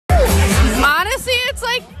it's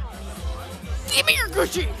like, give me your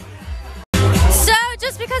Gucci. So,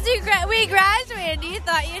 just because we graduated, you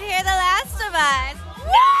thought you'd hear The Last of Us?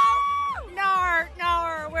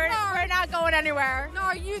 No, we're not going anywhere.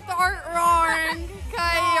 No, you thought wrong.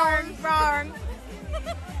 Okay, wrong.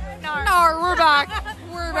 No, we're back.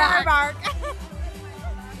 We're back.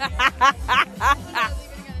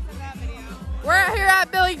 We're here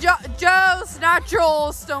at Billy Joe's, not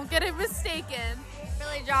Joel's. Don't get it mistaken.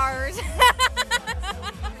 Billy Jars.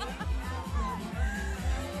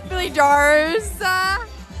 Billy Jars.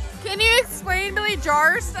 Can you explain Billy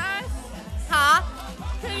Jars to us? Huh?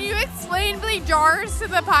 Can you explain Billy Jars to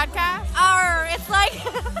the podcast? It's like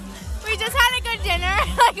we just had a good dinner,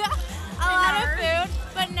 like a lot of food,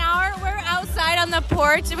 but now we're outside on the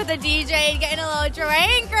porch with a DJ getting a little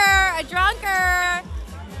drunker.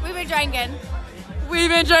 We've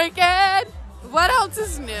been drinking. What else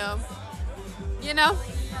is new? You know?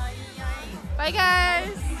 Bye,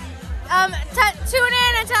 guys. Tune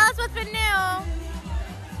in and tell us what's been new.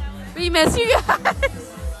 We miss you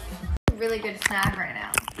guys. Really good snack right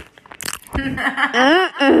now. I'm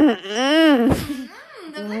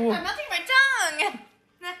melting my tongue.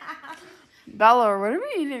 Bella, what are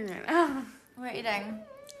we eating right now? We're eating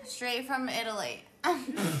straight from Italy.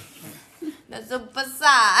 The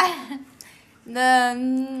supasai.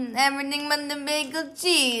 Everything but the bagel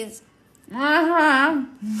cheese.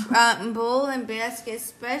 Bowl and basket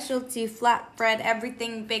specialty flatbread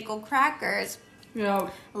everything bagel crackers.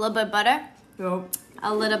 Yep. A little bit of butter. Yep.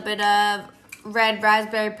 A little bit of red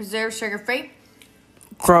raspberry preserve, sugar free.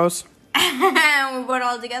 Gross. And we put it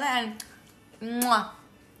all together and mwah.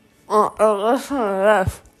 Listen to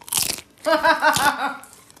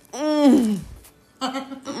this.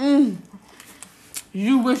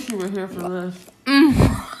 You wish you were here for this.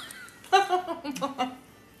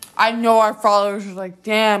 I know our followers are like,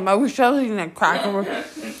 damn, I wish I was eating a cracker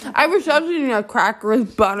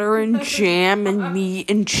with butter and jam and meat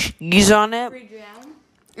and cheese on it. Free jam.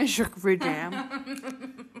 And sugar-free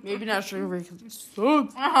jam. Maybe not sugar-free because it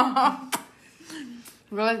sucks.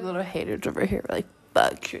 We're like little haters over here. We're like,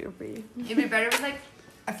 fuck sugar-free. It'd be better with like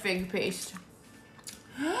a fig paste.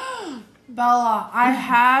 Bella, I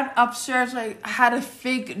had upstairs, I had a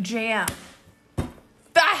fig jam.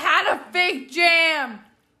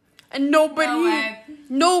 And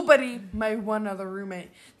nobody, my one other roommate,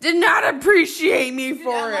 did not appreciate me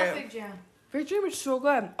for it. Fig jam. Fig jam is so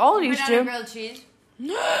good. All of these Put it do. on grilled cheese.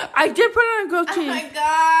 I did put it on grilled cheese. Oh my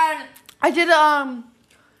god. I did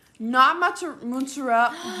not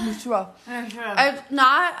mozzarella. It's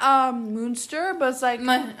not Munster, but it's like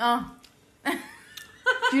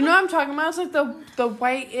do you know what I'm talking about? It's like the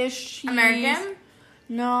white-ish cheese. American?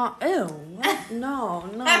 No, ew. No.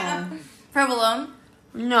 Provolone?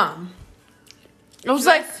 No. It was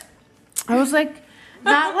like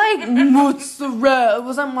not like mozzarella. It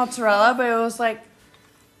wasn't mozzarella, but it was like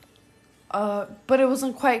but it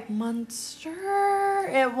wasn't quite Munster.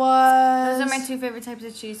 It was. Those are my two favorite types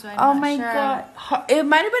of cheese, so I'm oh not my sure. god. It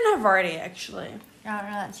might have been Havarti actually. I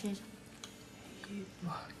don't know that cheese.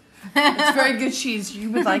 It's very good cheese.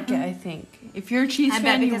 You would like it, I think. If you're a cheese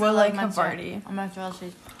fan, you will like Havarti. I'm mozzarella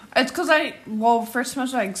cheese. It's because first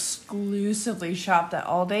semester I exclusively shopped at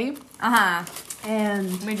Aldi.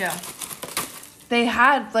 And Me too. they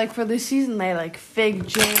had, like, for this season, they, like, fig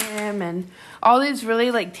jam and all these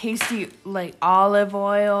really, like, tasty, like, olive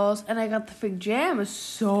oils. And I got the fig jam. It's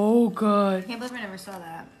so good. I can't believe I never saw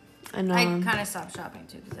that. I know. I kind of stopped shopping,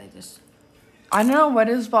 too, because I don't know what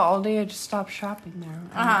it is about Aldi. I just stopped shopping there.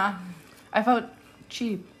 I felt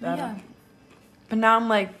cheap. Yeah. But now I'm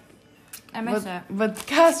like, I miss it. With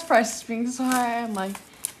gas prices being so high, I'm like,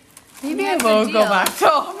 maybe I good will go deals. back to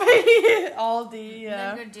Aldi.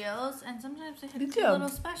 Yeah. They're good deals, and sometimes they have They good do. little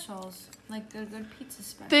specials, like a good pizza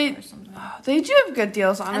special or something. They do have good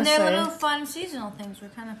deals, honestly. And their little fun seasonal things were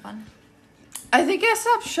kind of fun. I think I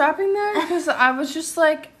stopped shopping there because I was just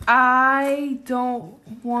like, I don't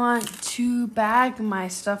want to bag my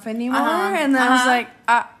stuff anymore. And then I was like,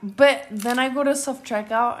 but then I go to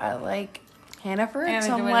self-checkout at like Hannaford,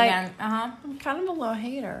 so I'm like, I'm kind of a little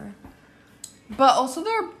hater. But also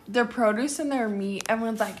their produce and their meat,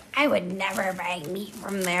 everyone's like, I would never buy meat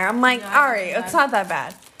from there. I'm like, all right, it's not that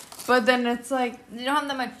bad. But then it's like, they don't have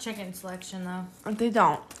that much chicken selection though. They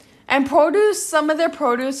don't. And produce, some of their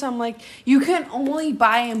produce, I'm like, you can only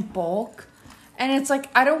buy in bulk. And it's like,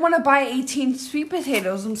 I don't want to buy 18 sweet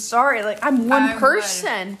potatoes. I'm sorry. Like, I'm one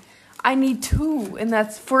person. I need 2. And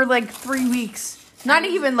that's for like 3 weeks. Not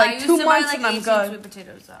even like 2 months and I'm good. Sweet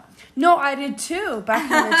potatoes though. No, I did too back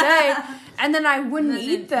in the day, and then I wouldn't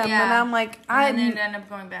eat them, and I'm like, and then they'd end up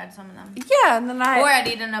going bad. Some of them. Yeah, and then or I'd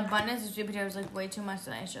eat an abundance of sweet potatoes, like way too much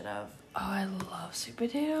than I should have. Oh, I love sweet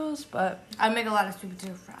potatoes, but I'd make a lot of sweet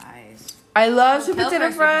potato fries. I love sweet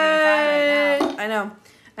potato fries. Right, I know.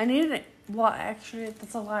 I need it. Well, actually,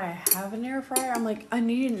 that's a lie. I have an air fryer. I'm like, I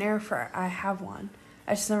need an air fryer. I have one.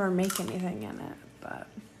 I just never make anything in it, but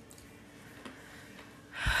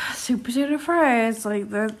sweet potato fries, like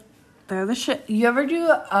they're the shit. You ever do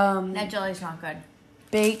that jelly's not good.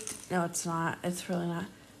 Baked? No, it's not. It's really not.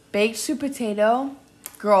 Baked sweet potato.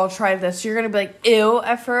 Girl, try this. You're gonna be like, ew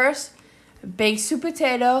at first. Baked sweet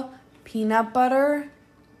potato, peanut butter,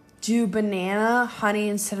 do banana, honey,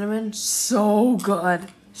 and cinnamon. So good.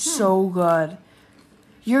 So good.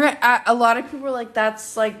 You're gonna, a lot of people are like,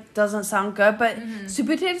 that's like doesn't sound good, but sweet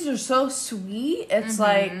potatoes are so sweet. It's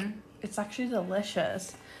like, it's actually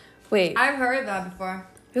delicious. Wait. I've heard that before.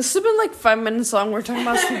 This has been like 5 minutes long. We're talking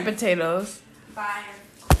about sweet potatoes. Bye.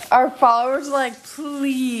 Our followers are like,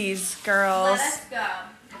 please, girls. Let us go.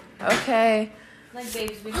 Okay. Like,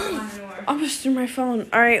 babes, we don't want anymore. I'm just through my phone.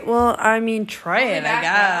 All right, well, I mean, try it, I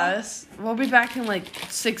guess. Now. We'll be back in like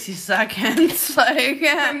 60 seconds. Like,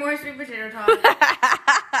 for more sweet potato talk.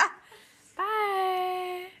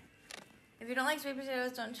 Bye. If you don't like sweet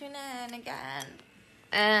potatoes, don't tune in again.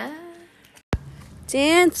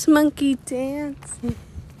 Dance, monkey, dance.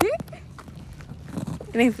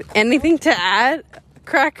 Anything to add,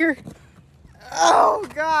 Cracker? Oh,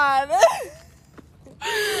 God.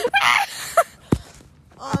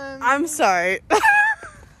 I'm sorry.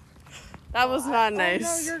 That was not nice.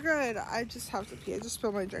 No, you're good. I just have to pee. I just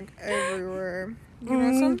spilled my drink everywhere. You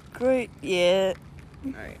want some? Great. Yeah.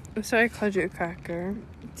 Alright. I'm sorry I called you a cracker.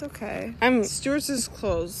 It's okay. Stuart's is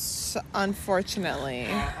closed, unfortunately.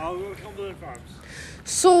 I'll go to Cumberland Farms.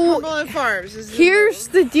 So, Cumberland Farms is here's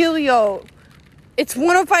the dealio. It's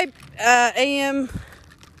 1:05 a.m.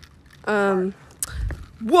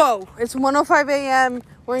 Whoa. It's 1:05 a.m.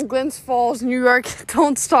 We're in Glens Falls, New York.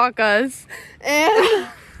 Don't stalk us. And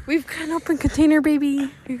we've got an open container, baby.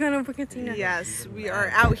 We've got an open container. Yes, we are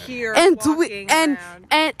out here and walking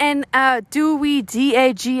around. Do we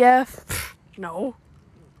DAGF? No.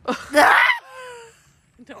 No.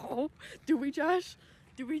 Do we, Josh?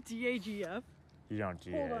 Do we DAGF? You don't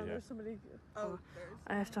GF. Hold on, there's somebody here. Oh,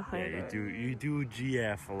 I have to hide it. You do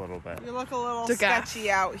GF a little bit. You look a little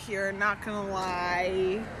sketchy out here, not gonna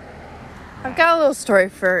lie. I've got a little story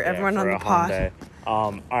for everyone on the pod.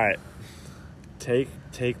 All right. Take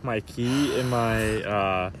my key in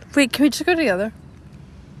my Wait, can we just go together?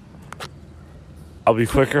 I'll be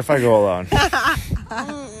quicker if I go alone.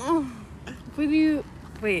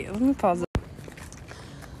 Wait, let me pause it.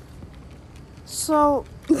 So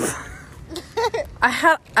I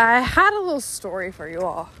had a little story for you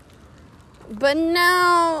all. But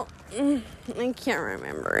now I can't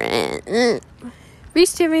remember it.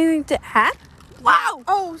 Reese, do you have anything to add? Wow!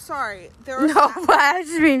 Oh, sorry. There was I was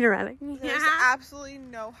just being dramatic. There's absolutely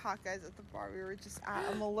no hot guys at the bar we were just at.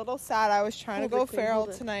 I'm a little sad. I was trying to go feral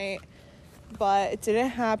tonight, but it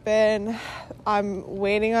didn't happen. I'm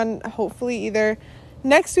waiting on hopefully either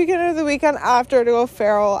next weekend or the weekend after to go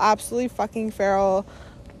feral. Absolutely fucking feral.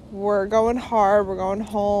 We're going hard. We're going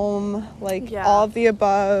home. Like, all of the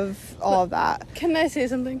above. All of that. Can I say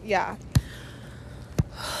something? Yeah.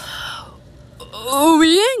 Oh,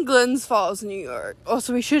 we in Glens Falls, New York. Oh,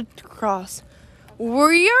 so we should cross.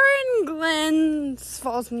 We are in Glens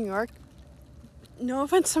Falls, New York. No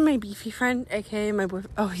offense to my beefy friend, aka my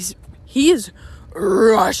boyfriend. Oh, he is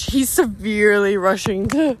He's severely rushing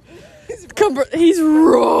to. He's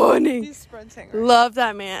running. He's sprinting. Right? Love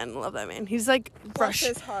that man. He's like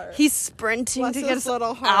His heart. He's sprinting Bless to get his his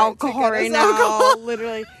little heart alcohol to get right his now. alcohol.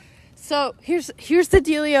 Literally. So here's the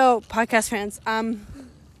dealio, podcast fans. And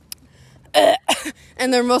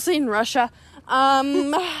they're mostly in Russia. So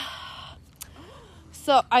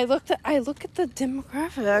I look at the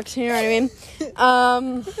demographics. You know what I mean?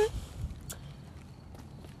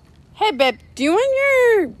 Hey, babe, do you want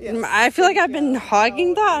your... Yes, I feel like I've been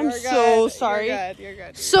hogging that. I'm so sorry. You're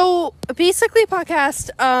good. So, basically, podcast,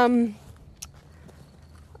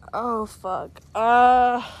 oh, fuck.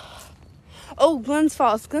 Glens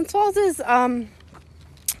Falls. Glens Falls is, kind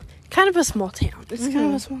of a small town. It's kind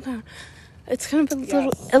of a small town. It's kind of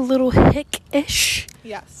a little hick-ish.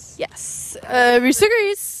 Yes. Reese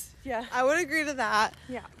agrees. Yeah. I would agree to that.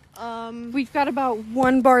 Yeah. We've got about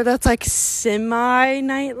one bar that's like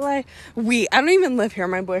semi-nightlife. I don't even live here.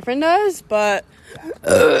 My boyfriend does, but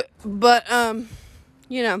you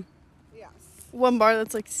know, yes, one bar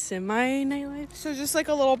that's like semi-nightlife. So just like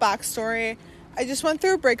a little backstory, I just went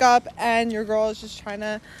through a breakup, and your girl is just trying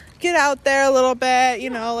to get out there a little bit, you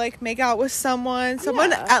know, like make out with someone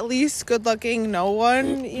at least good looking, no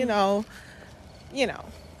one, you know.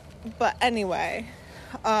 But anyway,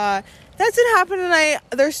 that didn't happen tonight.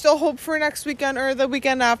 There's still hope for next weekend or the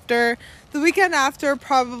weekend after. The weekend after,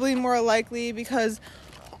 probably more likely, because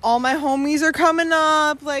all my homies are coming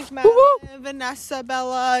up, like Madeline, Vanessa,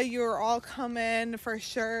 Bella, you're all coming for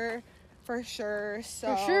sure.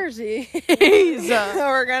 So For sure, Z.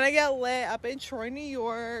 we're gonna get lit up in Troy, New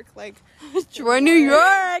York. Like Troy, New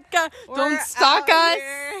York. Don't stalk us.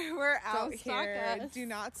 We're out Don't stalk here. us. Do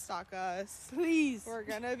not stalk us. Please. We're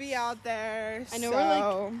gonna be out there. I know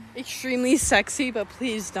we're like extremely sexy, but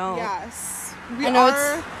please don't. Yes. We I know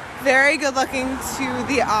are very good looking to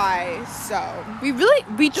the eye, so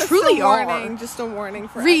we truly are. Just a warning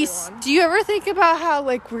for Reese, everyone. do you ever think about how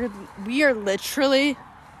like we are literally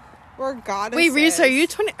We're goddesses. Wait, Reese, are you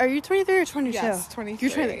 23 or 22? Yes, 23.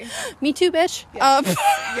 You're 23. Me too, bitch. Yes.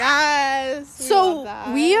 Yes. So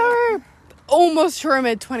we are almost to our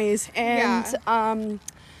mid-20s, and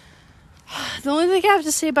the only thing I have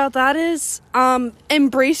to say about that is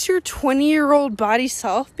embrace your 20-year-old body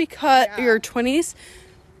self because your 20s,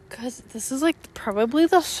 because this is like probably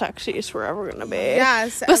the sexiest we're ever gonna be.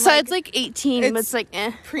 Yes. Besides like 18, but it's like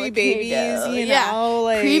pre-babies, you know,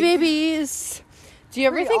 like pre-babies. Do you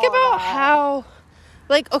ever think about how,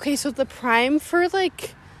 like, okay, so the prime for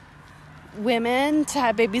like women to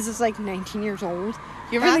have babies is like 19 years old.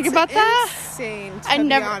 You ever think about that? Insane.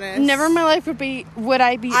 Be honest. Never in my life would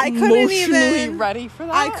I be emotionally ready for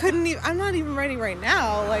that. I couldn't even. I'm not even ready right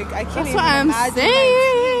now. Like I can't even imagine.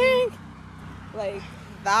 Saying. Like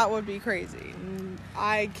that would be crazy.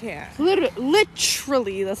 I can't.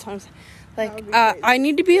 Literally, that's what I'm saying. Like I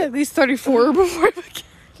need to be at least 34 before I get.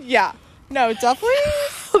 Yeah. No, definitely.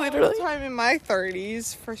 Literally. Sometime in my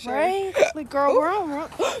 30s for sure. Right? Like, girl, we're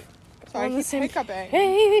on the same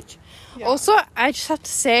page. Yeah. Also, I just have to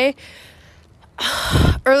say,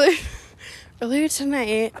 earlier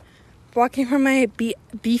tonight, walking from my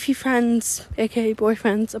beefy friend's, aka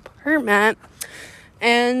boyfriend's apartment,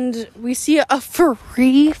 and we see a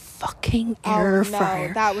free fucking air fryer.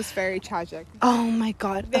 No, that was very tragic. Oh my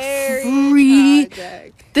god, very a free.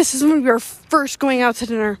 Tragic. This is when we were first going out to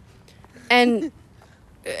dinner. And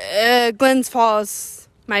Glens Falls,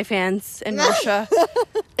 my fans, and Russia,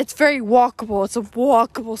 it's very walkable. It's a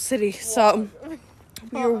walkable city. So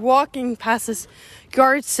we were walking past this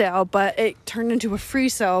yard sale, but it turned into a free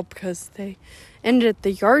sale because they ended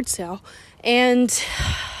the yard sale. And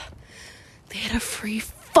they had a free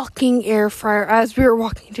fucking air fryer as we were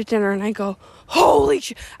walking to dinner. And I go, holy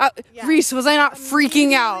shit. Reese, was I not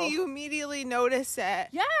freaking out? You immediately notice it.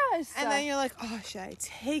 Yes. And then you're like, oh, should I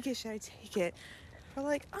take it? We're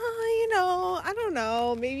like, oh, you know, I don't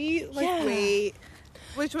know. Maybe, wait.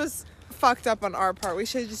 Which was fucked up on our part. We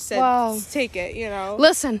should have just said, take it, you know?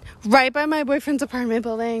 Listen, right by my boyfriend's apartment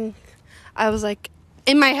building, I was like,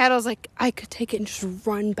 in my head, I was like, I could take it and just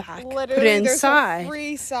run back. Literally, put it inside. There's a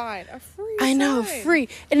free sign. I know, free.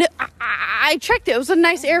 And I checked it. It was a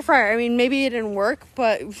nice air fryer. I mean, maybe it didn't work,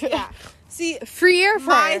 but yeah. See, free air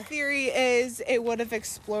fryer. My theory is it would have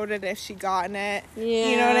exploded if she gotten it. Yeah.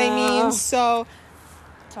 You know what I mean? So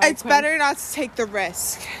it's better not to take the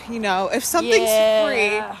risk. You know, if something's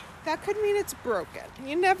free, that could mean it's broken.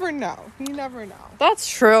 You never know. That's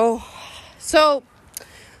true. So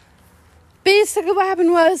basically what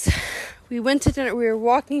happened was we went to dinner. We were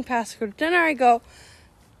walking past to go to dinner. I go,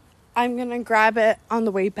 I'm going to grab it on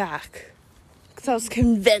the way back. Because I was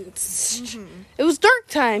convinced. Mm-hmm. It was dark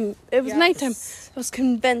time. It was nighttime. I was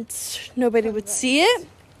convinced nobody would see it.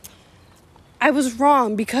 I was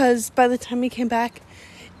wrong because by the time we came back,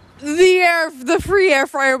 the free air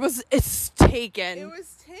fryer it's taken. It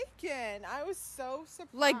was taken. I was so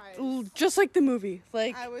surprised. Like, just like the movie.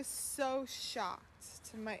 Like, I was so shocked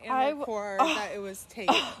to my inner core that it was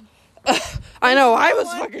taken. I know, I was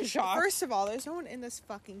fucking shocked. First of all, there's no one in this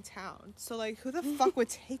fucking town. So, like, who the fuck would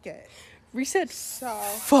take it? Reset. So.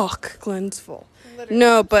 Fuck, Glensville.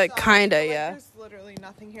 No, but kinda, like, yeah. There's literally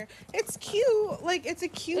nothing here. It's cute. Like, it's a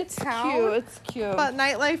cute town. It's cute. But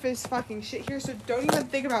nightlife is fucking shit here, so don't even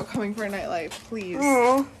think about coming for a nightlife, please.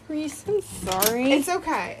 Oh, Reese, I'm sorry. It's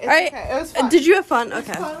okay. Okay. It was fun. Did you have fun?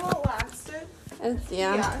 Okay. It was fun while it lasted.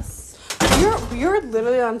 Yeah. Yes. You're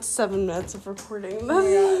literally on 7 minutes of recording. Oh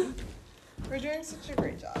my god. We're doing such a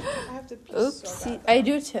great job. I have to pee so bad. I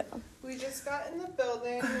do too. We just got in the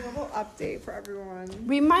building. A little update for everyone.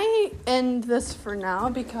 We might end this for now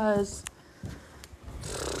because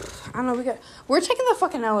I don't know. We're taking the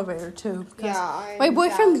fucking elevator too. Yeah, my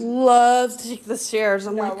boyfriend loves to take the stairs.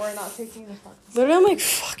 I'm like, we're not taking the fucking stairs. Literally, I'm like,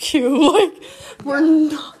 fuck you. Like, we're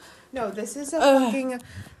not. No, this is a fucking.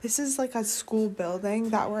 This is like a school building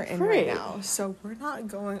that we're in right now. So we're not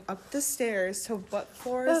going up the stairs to what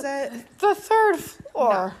floor is it? The third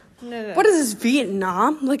floor. No. What is this,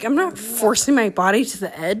 Vietnam? Like, I'm not forcing my body to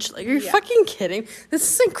the edge. Like, are you fucking kidding?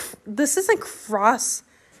 This isn't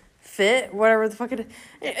CrossFit, whatever the fuck it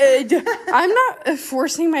is. I'm not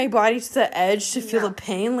forcing my body to the edge to feel the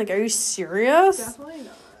pain. Like, are you serious? Definitely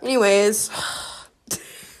not. Anyways.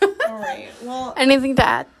 All right. Well, anything to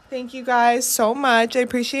add? Thank you guys so much. I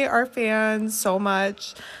appreciate our fans so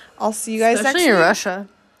much. I'll see you guys next week. Especially in Russia.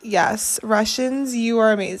 Yes. Russians, you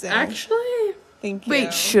are amazing. Actually? Thank you.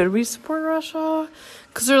 Wait, should we support Russia?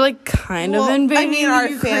 Because they're like kind of invading our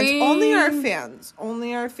Ukraine. fans. Only our fans.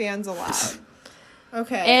 Only our fans allowed.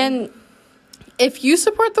 Okay. And if you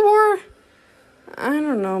support the war, I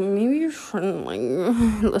don't know. Maybe you shouldn't like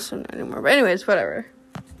listen anymore. But anyways, whatever.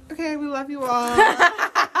 Okay, we love you all.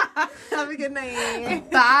 Have a good night.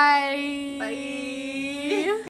 Bye. Bye.